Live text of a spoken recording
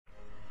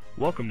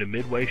Welcome to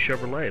Midway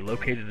Chevrolet,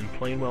 located in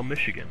Plainwell,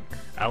 Michigan,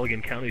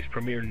 Allegan County's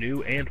premier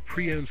new and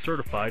pre-owned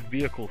certified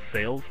vehicle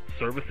sales,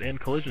 service, and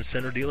collision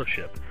center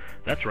dealership.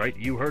 That's right,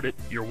 you heard it,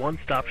 your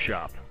one-stop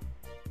shop.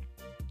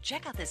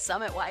 Check out this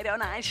Summit White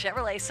 09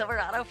 Chevrolet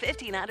Silverado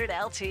 1500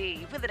 LT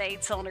with an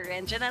 8-cylinder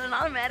engine and an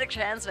automatic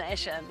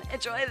transmission.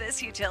 Enjoy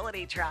this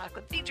utility truck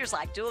with features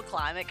like dual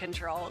climate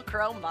control,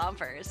 chrome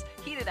bumpers,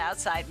 heated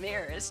outside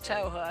mirrors,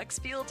 tow hooks,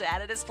 fuel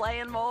data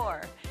display, and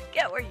more.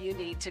 Get where you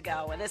need to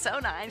go in this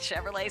 09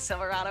 Chevrolet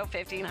Silverado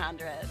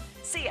 1500.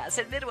 See us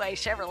at Midway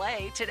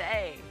Chevrolet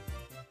today.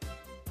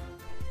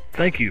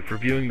 Thank you for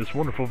viewing this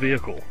wonderful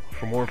vehicle.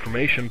 For more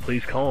information,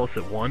 please call us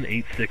at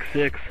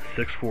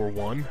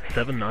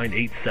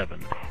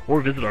 1-866-641-7987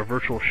 or visit our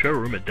virtual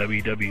showroom at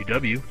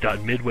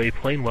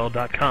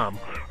www.midwayplainwell.com,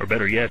 or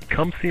better yet,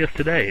 come see us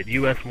today at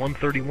US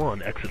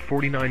 131 exit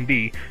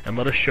 49B and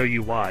let us show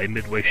you why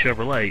Midway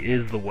Chevrolet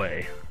is the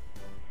way.